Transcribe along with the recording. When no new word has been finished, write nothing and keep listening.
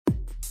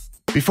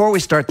Before we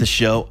start the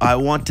show, I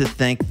want to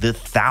thank the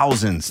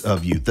thousands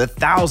of you,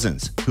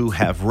 who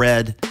have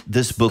read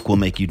This Book Will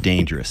Make You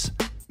Dangerous.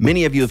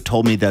 Many of you have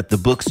told me that the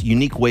book's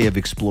unique way of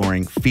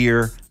exploring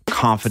fear,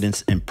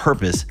 confidence, and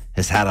purpose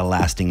has had a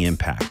lasting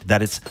impact,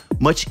 that it's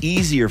much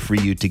easier for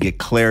you to get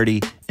clarity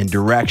and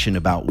direction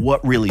about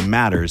what really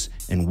matters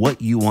and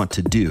what you want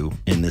to do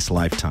in this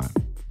lifetime.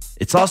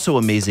 It's also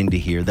amazing to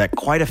hear that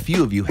quite a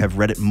few of you have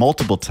read it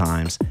multiple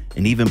times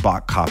and even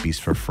bought copies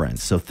for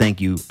friends, so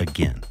thank you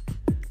again.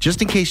 Just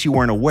in case you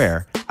weren't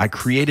aware, I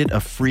created a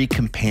free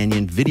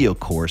companion video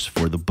course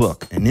for the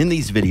book. And in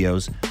these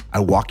videos, I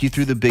walk you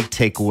through the big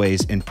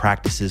takeaways and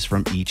practices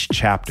from each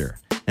chapter.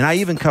 And I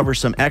even cover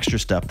some extra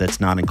stuff that's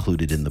not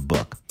included in the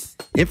book.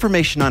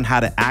 Information on how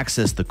to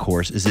access the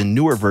course is in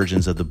newer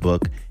versions of the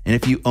book. And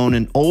if you own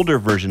an older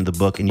version of the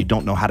book and you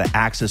don't know how to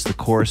access the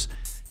course,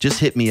 just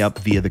hit me up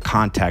via the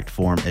contact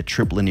form at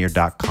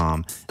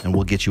tripplanier.com and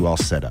we'll get you all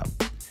set up.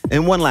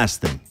 And one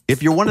last thing,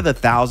 if you're one of the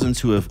thousands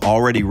who have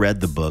already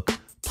read the book,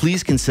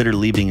 please consider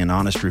leaving an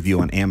honest review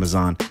on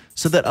Amazon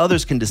so that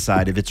others can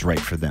decide if it's right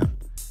for them.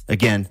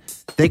 Again,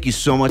 thank you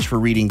so much for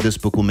reading This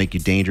Book Will Make You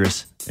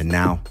Dangerous. And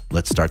now,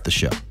 let's start the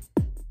show.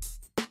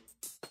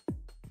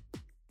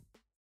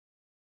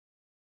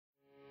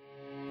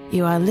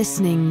 You are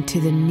listening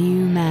to the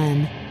new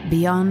man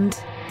beyond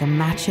the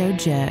macho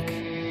jerk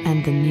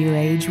and the new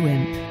age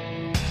wimp.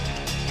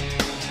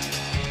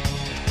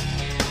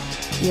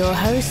 Your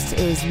host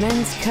is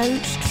men's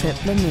coach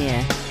Tripp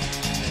Lanier.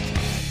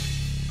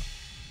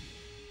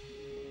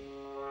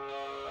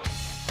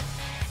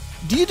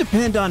 Do you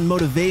depend on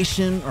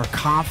motivation or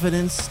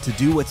confidence to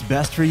do what's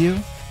best for you?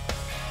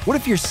 What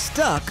if you're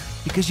stuck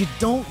because you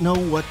don't know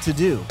what to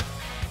do?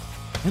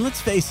 And let's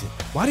face it,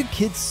 why do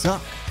kids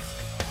suck?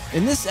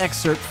 In this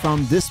excerpt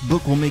from This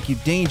Book Will Make You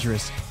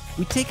Dangerous,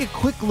 we take a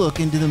quick look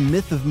into the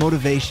myth of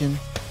motivation,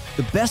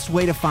 the best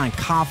way to find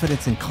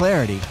confidence and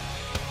clarity,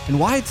 and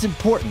why it's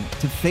important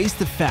to face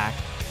the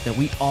fact that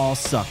we all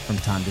suck from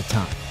time to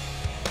time.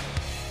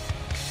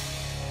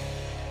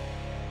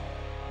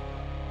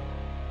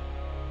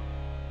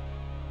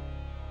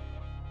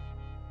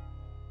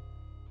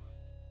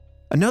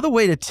 Another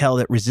way to tell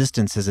that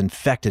resistance has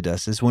infected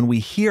us is when we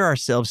hear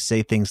ourselves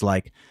say things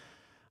like,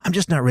 I'm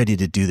just not ready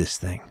to do this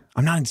thing.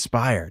 I'm not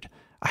inspired.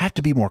 I have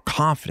to be more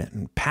confident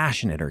and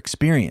passionate or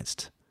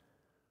experienced.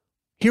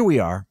 Here we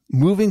are,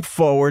 moving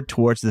forward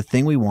towards the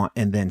thing we want,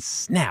 and then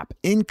snap,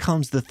 in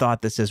comes the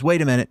thought that says,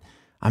 wait a minute,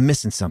 I'm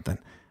missing something.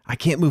 I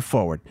can't move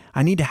forward.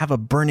 I need to have a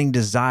burning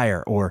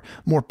desire or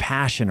more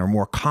passion or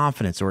more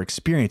confidence or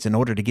experience in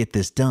order to get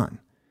this done.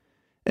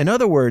 In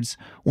other words,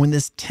 when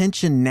this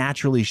tension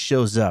naturally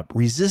shows up,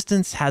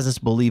 resistance has us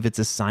believe it's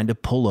a sign to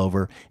pull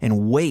over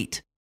and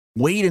wait.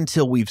 Wait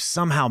until we've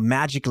somehow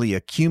magically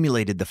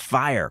accumulated the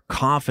fire,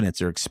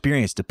 confidence, or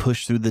experience to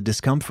push through the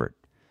discomfort.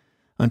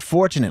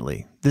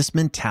 Unfortunately, this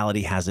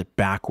mentality has it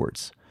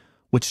backwards.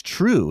 What's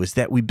true is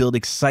that we build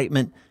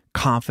excitement,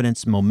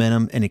 confidence,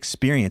 momentum, and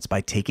experience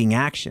by taking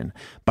action,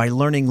 by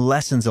learning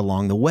lessons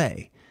along the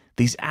way.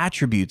 These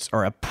attributes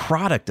are a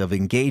product of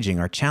engaging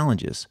our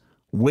challenges.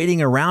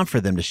 Waiting around for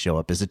them to show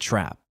up is a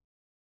trap.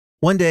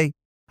 One day,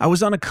 I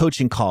was on a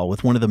coaching call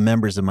with one of the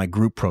members of my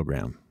group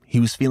program. He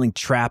was feeling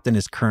trapped in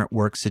his current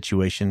work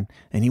situation,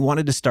 and he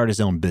wanted to start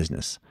his own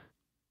business.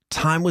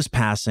 Time was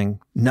passing,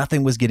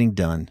 nothing was getting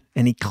done,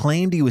 and he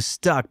claimed he was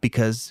stuck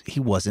because he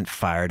wasn't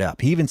fired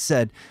up. He even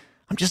said,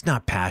 I'm just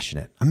not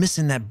passionate. I'm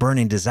missing that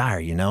burning desire,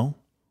 you know?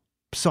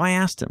 So I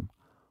asked him,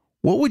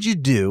 what would you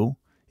do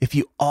if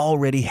you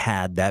already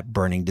had that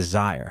burning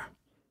desire?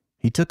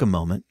 He took a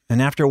moment, and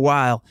after a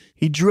while,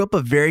 he drew up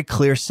a very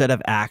clear set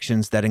of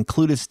actions that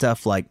included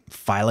stuff like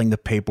filing the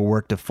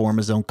paperwork to form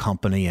his own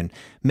company and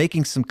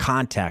making some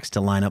contacts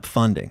to line up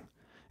funding.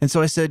 And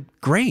so I said,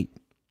 great.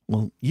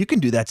 Well, you can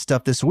do that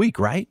stuff this week,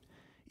 right?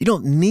 You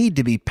don't need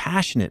to be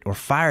passionate or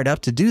fired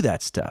up to do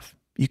that stuff.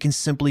 You can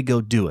simply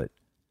go do it.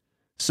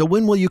 So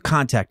when will you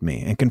contact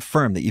me and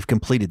confirm that you've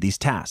completed these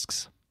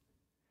tasks?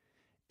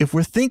 If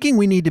we're thinking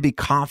we need to be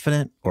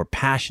confident or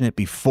passionate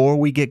before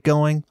we get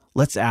going,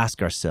 let's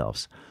ask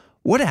ourselves,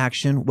 what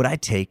action would I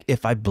take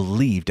if I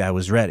believed I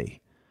was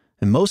ready?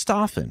 And most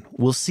often,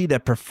 we'll see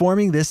that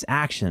performing this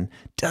action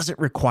doesn't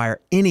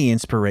require any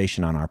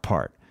inspiration on our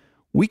part.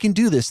 We can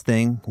do this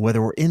thing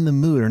whether we're in the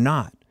mood or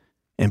not.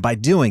 And by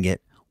doing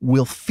it,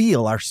 we'll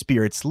feel our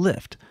spirits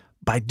lift.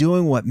 By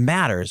doing what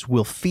matters,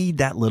 we'll feed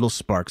that little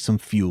spark some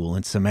fuel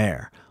and some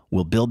air.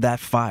 We'll build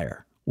that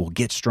fire. We'll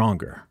get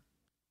stronger.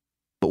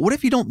 But what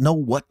if you don't know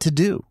what to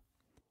do?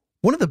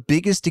 One of the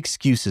biggest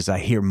excuses I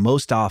hear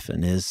most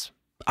often is,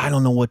 I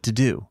don't know what to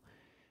do.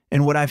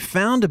 And what I've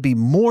found to be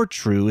more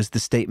true is the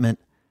statement,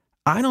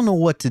 I don't know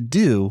what to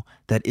do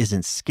that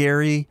isn't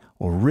scary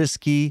or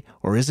risky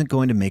or isn't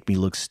going to make me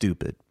look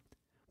stupid.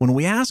 When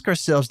we ask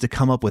ourselves to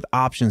come up with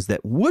options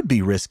that would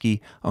be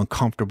risky,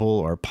 uncomfortable,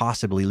 or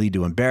possibly lead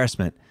to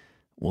embarrassment,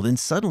 well, then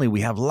suddenly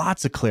we have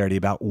lots of clarity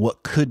about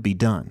what could be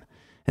done.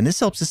 And this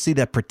helps us see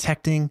that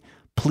protecting,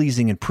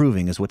 pleasing, and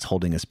proving is what's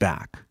holding us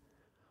back.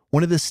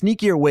 One of the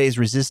sneakier ways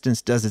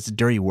resistance does its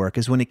dirty work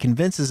is when it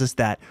convinces us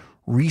that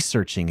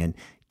researching and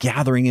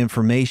gathering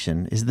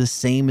information is the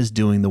same as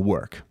doing the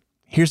work.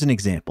 Here's an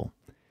example.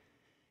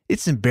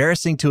 It's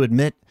embarrassing to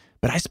admit,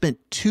 but I spent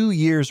 2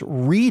 years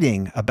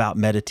reading about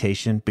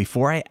meditation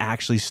before I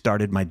actually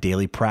started my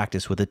daily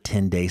practice with a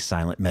 10-day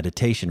silent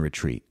meditation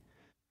retreat.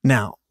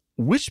 Now,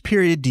 which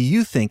period do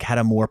you think had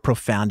a more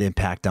profound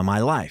impact on my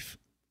life?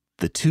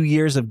 The 2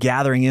 years of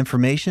gathering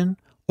information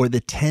or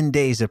the 10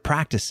 days of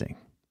practicing?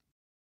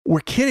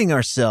 We're kidding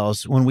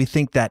ourselves when we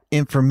think that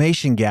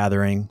information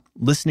gathering,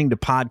 listening to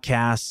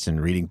podcasts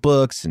and reading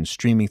books and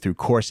streaming through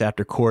course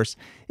after course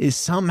is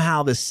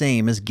somehow the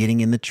same as getting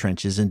in the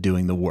trenches and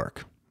doing the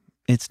work.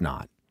 It's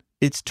not.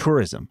 It's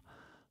tourism.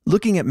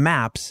 Looking at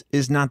maps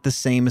is not the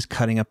same as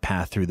cutting a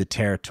path through the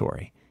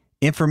territory.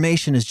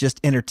 Information is just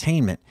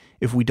entertainment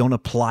if we don't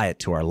apply it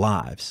to our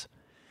lives.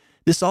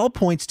 This all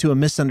points to a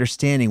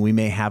misunderstanding we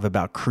may have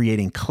about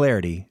creating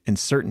clarity and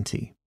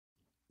certainty.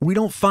 We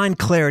don't find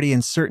clarity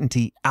and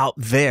certainty out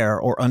there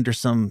or under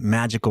some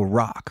magical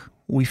rock.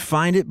 We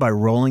find it by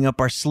rolling up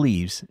our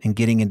sleeves and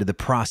getting into the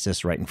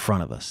process right in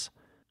front of us.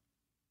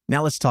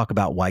 Now let's talk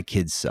about why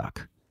kids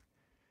suck.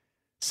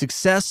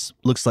 Success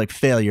looks like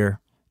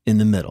failure in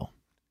the middle.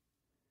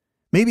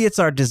 Maybe it's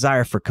our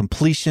desire for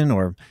completion,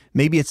 or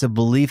maybe it's a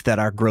belief that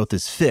our growth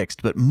is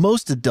fixed, but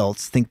most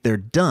adults think they're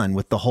done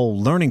with the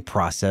whole learning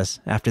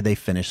process after they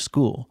finish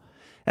school.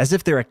 As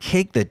if they're a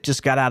cake that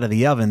just got out of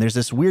the oven, there's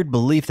this weird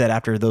belief that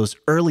after those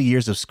early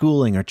years of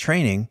schooling or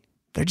training,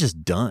 they're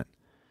just done.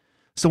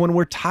 So when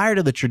we're tired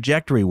of the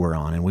trajectory we're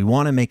on and we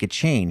want to make a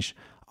change,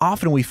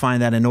 often we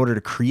find that in order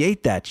to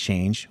create that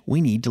change, we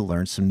need to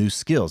learn some new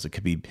skills. It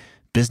could be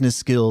business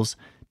skills,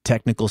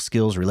 technical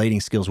skills,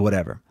 relating skills,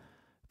 whatever.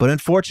 But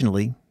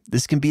unfortunately,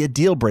 this can be a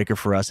deal breaker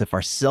for us if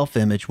our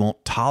self-image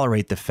won't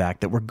tolerate the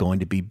fact that we're going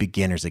to be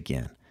beginners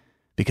again.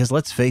 Because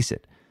let's face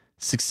it,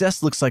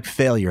 success looks like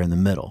failure in the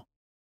middle.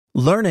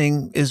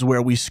 Learning is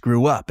where we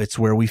screw up. It's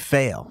where we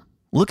fail.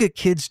 Look at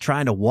kids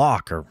trying to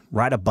walk or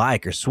ride a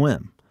bike or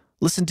swim.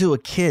 Listen to a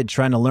kid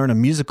trying to learn a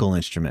musical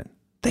instrument.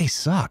 They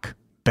suck.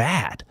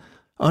 Bad.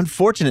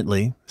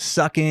 Unfortunately,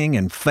 sucking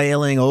and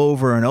failing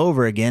over and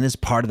over again is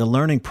part of the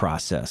learning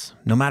process,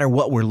 no matter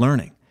what we're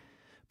learning.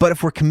 But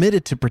if we're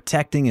committed to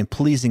protecting and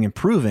pleasing and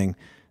proving,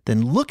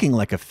 then looking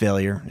like a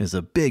failure is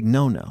a big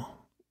no-no.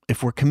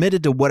 If we're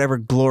committed to whatever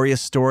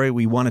glorious story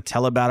we want to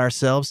tell about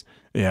ourselves,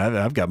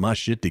 yeah, I've got my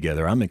shit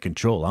together, I'm in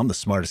control, I'm the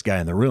smartest guy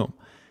in the room,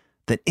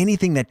 then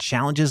anything that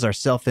challenges our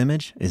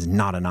self-image is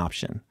not an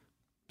option.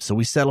 So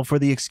we settle for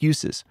the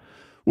excuses.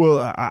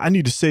 Well, I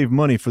need to save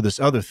money for this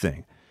other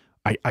thing.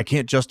 I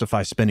can't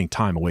justify spending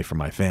time away from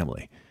my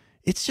family.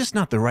 It's just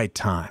not the right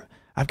time.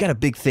 I've got a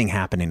big thing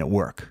happening at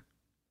work.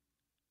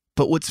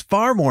 But what's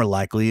far more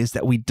likely is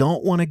that we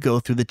don't want to go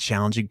through the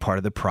challenging part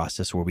of the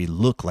process where we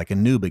look like a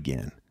noob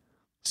again.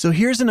 So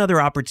here's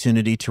another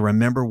opportunity to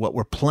remember what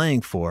we're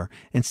playing for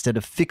instead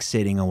of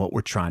fixating on what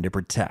we're trying to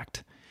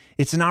protect.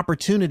 It's an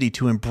opportunity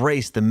to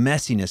embrace the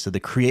messiness of the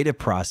creative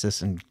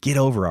process and get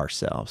over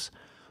ourselves.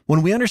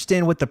 When we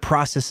understand what the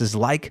process is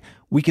like,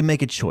 we can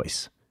make a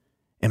choice.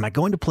 Am I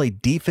going to play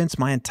defense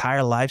my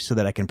entire life so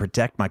that I can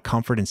protect my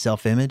comfort and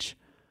self-image?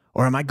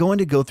 Or am I going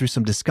to go through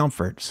some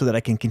discomfort so that I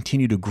can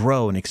continue to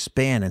grow and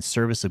expand in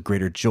service of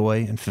greater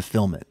joy and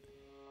fulfillment?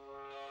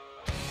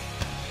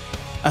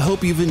 I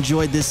hope you've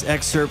enjoyed this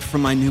excerpt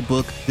from my new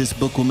book, This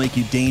Book Will Make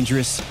You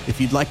Dangerous. If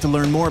you'd like to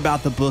learn more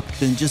about the book,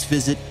 then just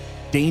visit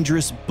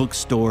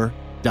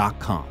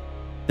dangerousbookstore.com.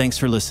 Thanks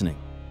for listening.